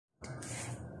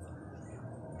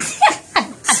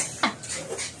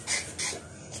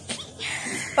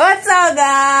Hello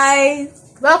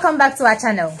guys, welcome back to our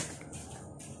channel.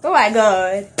 Oh my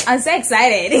god, I'm so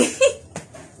excited. It's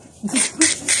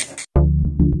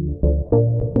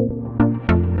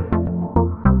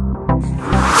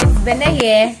Bene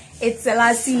here, It's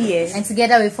Selassie here, and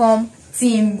together we form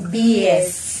Team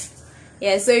BS.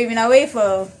 Yeah, so we've been away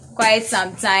for quite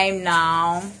some time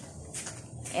now,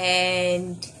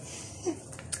 and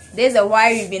there's a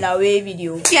why we've been away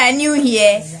video. If you are new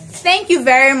here, thank you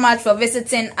very much for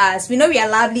visiting us. We know we are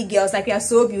lovely girls, like we are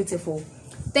so beautiful.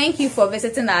 Thank you for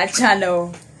visiting our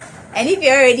channel. And if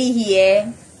you're already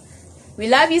here, we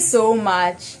love you so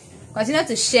much. Continue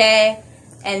to share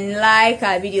and like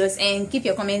our videos and keep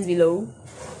your comments below.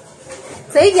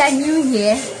 So if you are new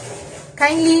here,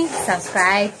 kindly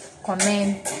subscribe,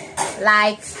 comment,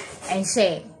 like, and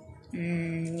share.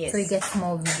 Yes. So you get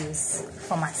more videos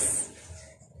from us.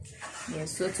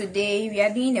 Yes, so today we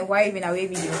are doing a why we've been away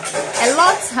video. A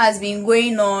lot has been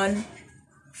going on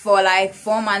for like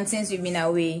 4 months since we've been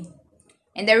away.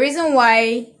 And the reason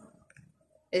why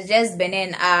is just Bene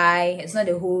and I, it's not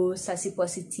the whole Sassy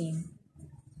Posse team.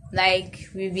 Like,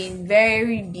 we've been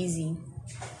very busy.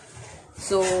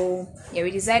 So, yeah,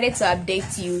 we decided to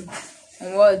update you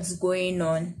on what's going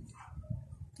on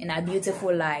in our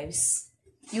beautiful lives.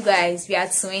 You guys, we are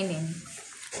twinning.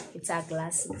 It's our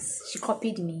glasses. She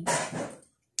copied me.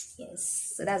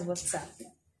 Yes, so that's what's up.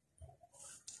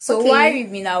 So Okay. why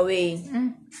we've been away?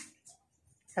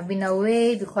 I've been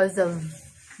away because of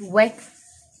work.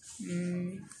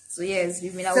 So yes,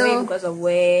 we've been away because of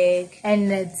work.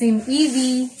 And Team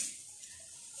Evie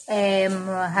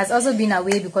has also been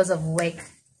away because of work.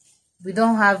 We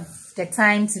don't have the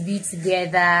time to be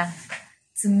together,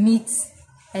 to meet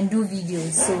and do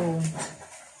videos. So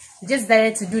we just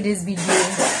decided to do this video,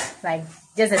 like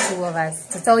just the two of us,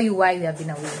 to tell you why we have been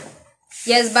away.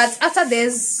 Yes, but after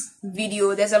this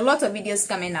video, there's a lot of videos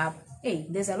coming up. Hey,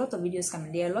 there's a lot of videos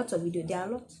coming. There are lots of videos.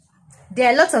 There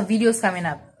are lots of videos coming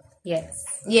up. Yes.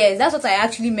 Yes, that's what I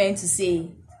actually meant to say.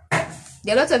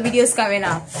 There are lots of videos coming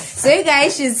up. So you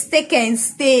guys should stick and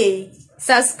stay.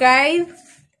 Subscribe.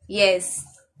 Yes.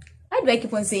 Why do I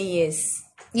keep on saying yes?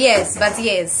 Yes, but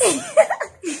yes.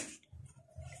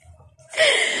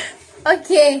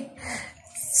 Okay.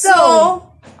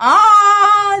 So,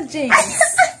 James.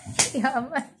 Yeah,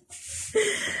 man.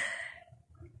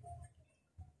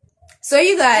 So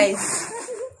you guys,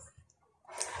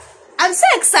 I'm so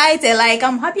excited. Like,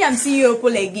 I'm happy I'm seeing you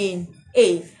people again.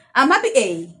 Hey, I'm happy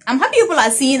you people are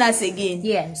seeing us again.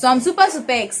 Yeah. So I'm super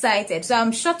excited. So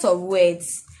I'm short of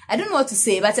words. I don't know what to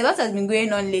say, but a lot has been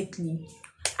going on lately.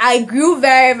 I grew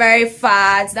very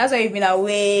fast. That's why we've been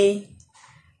away.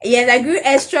 Yes, I grew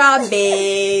extra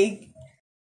big.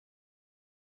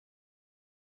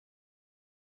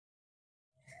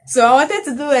 So I wanted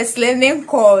to do a slimming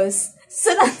course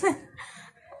so that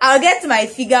I'll get my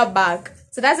figure back.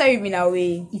 So that's why we've been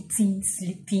away. Eating,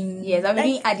 sleeping. Yes, I've been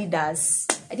doing Adidas.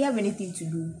 I didn't have anything to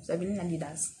do, so I've been doing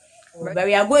Adidas. But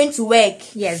we are going to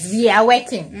work. Yes, we are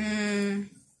working.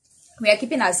 We are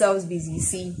keeping ourselves busy.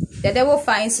 See, the devil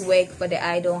finds work for the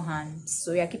idle hands.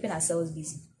 So we are keeping ourselves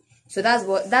busy. So that's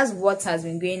what has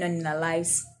been going on in our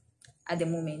lives at the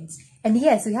moment. And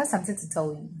yes, we have something to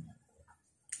tell you.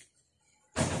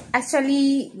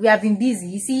 Actually, we have been busy.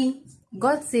 You see,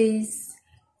 God says,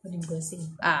 what did God say?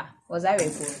 Was I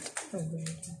record?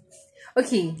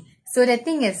 Okay, so the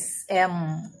thing is,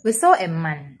 we saw a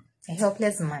man, a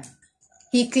helpless man.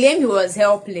 He claimed he was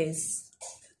helpless.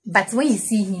 But when you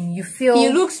see him, you feel he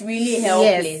looks really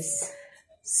helpless. Yes.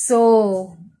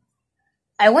 So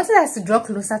I wanted us to draw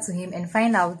closer to him and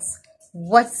find out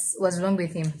what was wrong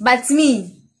with him. But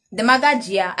me, the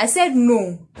Magajia, I said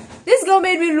no. This girl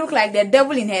made me look like the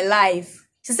devil in her life.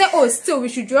 She said, oh, still, we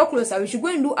should draw closer. We should go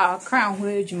and do our crown.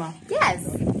 Yes.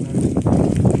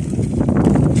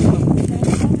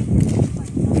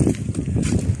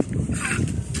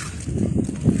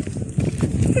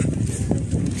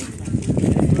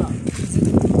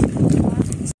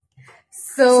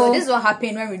 So this is what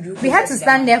happened when we drew closer. We had to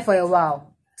stand there for a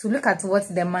while to look at what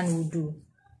the man would do.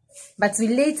 But we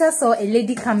later saw a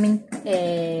lady coming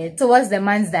towards the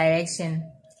man's direction.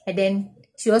 And then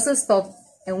she also stopped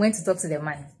and went to talk to the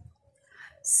man.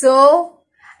 So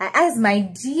I asked my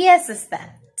dear sister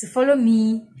to follow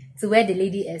me to where the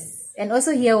lady is and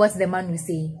also hear what the man will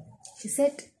say. She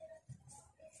said,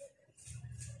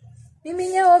 she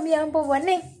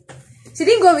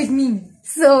didn't go with me.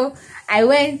 So I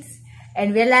went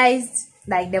and realized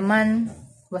like the man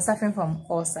was suffering from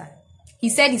ulcer. He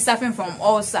said he's suffering from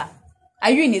ulcer. Are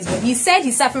you in his body? He said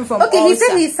he's suffering from ulcer. Okay, he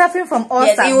said he's suffering from ulcer.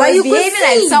 Yes, he was behaving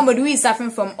like somebody who is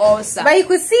suffering from ulcer. But you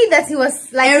could see that he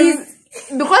was like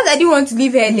because I didn't want to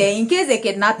leave her there in case they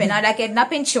kidnap her. Now they're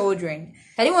kidnapping children.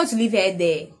 I didn't want to leave her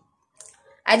there.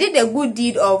 I did the good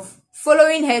deed of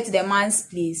following her to the man's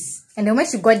place. And then when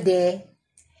she got there,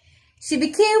 she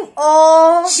became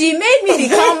all... She made me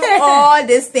become all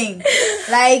this thing.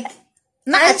 Like,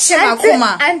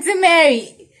 Auntie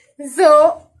Mary.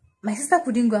 So, my sister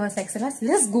couldn't go. I was like, Celeste,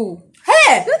 let's go.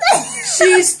 Hey!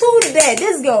 She stood there,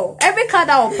 this girl. Every car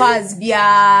that will pass,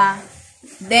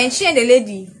 then she and the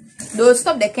lady, they'll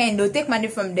stop the car and they'll take money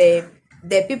from the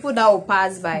people that will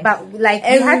pass by. But, like,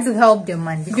 we had to help the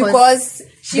man. Because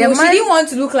she didn't want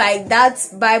to look like that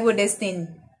Bible destiny,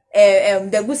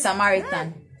 the Good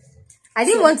Samaritan. I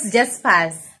didn't want to just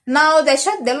pass. Now,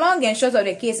 the long and short of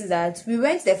the case is that we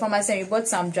went to the pharmacy and we bought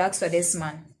some drugs for this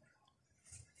man.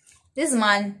 This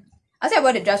man, after I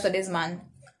bought the drugs for this man,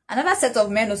 another set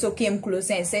of men also came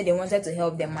closer and said they wanted to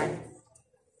help the man.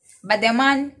 But the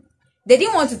man, they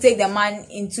didn't want to take the man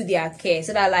into their care.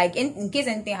 So that, like, in case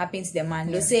anything happens to the man,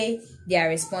 they'll say they are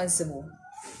responsible.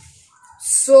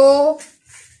 So,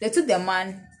 they took the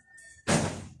man.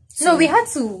 No, we had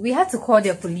to call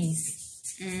the police.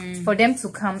 For them to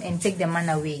come and take the man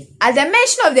away. At the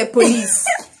mention of the police,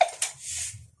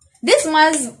 this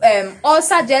man's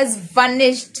ulcer just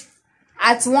vanished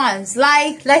at once.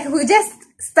 Like we just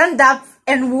stand up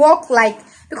and walk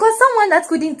because someone that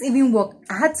couldn't even walk,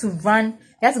 I had to run.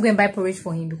 I had to go and buy porridge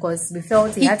for him because we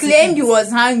felt he claimed he was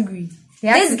hungry.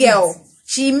 This girl,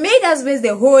 she made us waste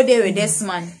the whole day with this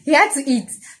man. He had to eat.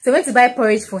 So we went to buy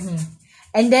porridge for him.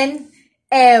 And then,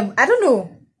 I don't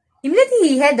know. Immediately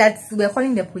he heard that we were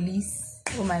calling the police.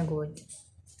 Oh my God.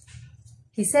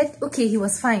 He said, okay, he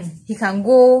was fine. He can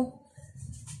go.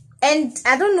 And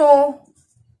I don't know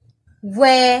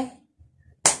where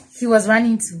he was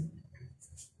running to.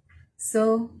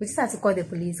 So we just had to call the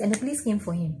police. And the police came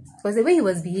for him. Because the way he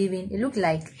was behaving, it looked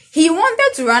like he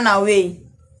wanted to run away.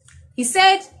 He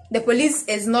said the police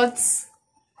is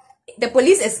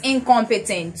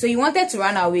incompetent. So he wanted to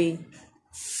run away.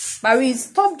 But we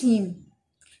stopped him.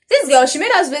 This girl, she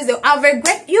made us waste I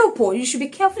regret you, Paul. You should be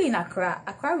careful in Accra.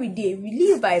 Accra we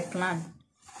live by a plan.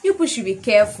 You should be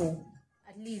careful.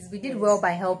 At least we did well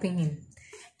by helping him.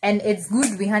 And it's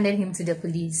good we handed him to the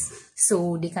police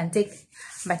so they can take.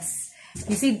 But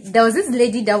you see, there was this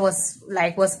lady that was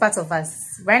part of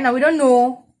us. Right now we don't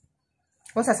know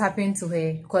what has happened to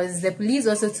her because the police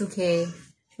also took her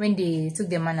when they took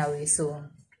the man away. So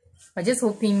we're just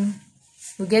hoping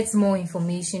we get more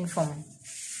information from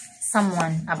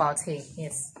someone about her.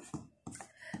 Yes.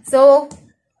 So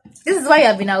this is why you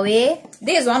have been away.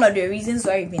 This is one of the reasons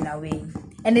why you've been away.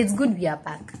 And it's good we are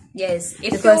back. Yes,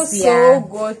 it feels so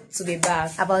good to be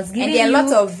back. And there are a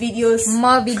lot of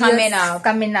more videos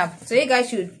coming up. So you guys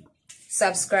should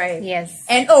subscribe. Yes.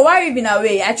 And why you've been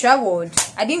away? I traveled.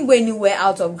 I didn't go anywhere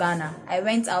out of Ghana. I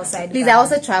went outside Please, Ghana. I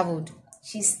also traveled.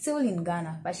 She's still in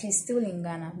Ghana, but she's still in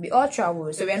Ghana. We all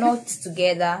traveled, so we're not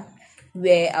together.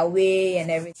 We're away and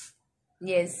everything.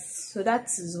 Yes, so that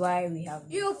is why we have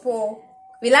you, Paul.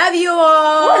 We love you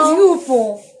all. What's you,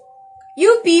 Paul?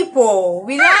 You people,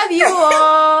 we love you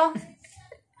all.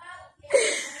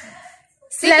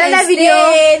 See another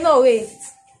video. No, wait.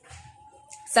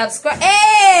 Subscribe.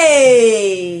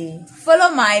 Hey!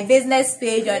 Follow my business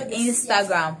page on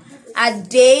Instagram at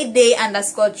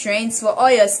day_trends for all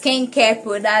your skincare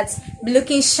products. Be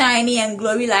looking shiny and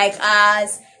glowy like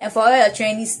us. And for all your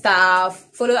trendy stuff,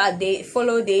 follow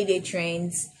Day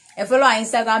Trends. And follow our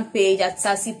Instagram page at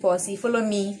Sassy Posse. Follow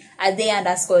me at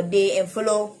day_day. And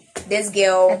follow this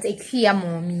girl at Ikia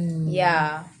Mommy.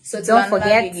 Yeah. So don't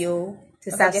forget to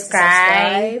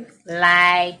subscribe,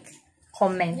 like,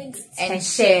 comment, and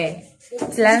share.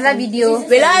 Till another video.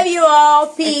 We love you all.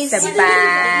 Peace.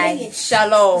 Bye.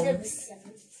 Shalom.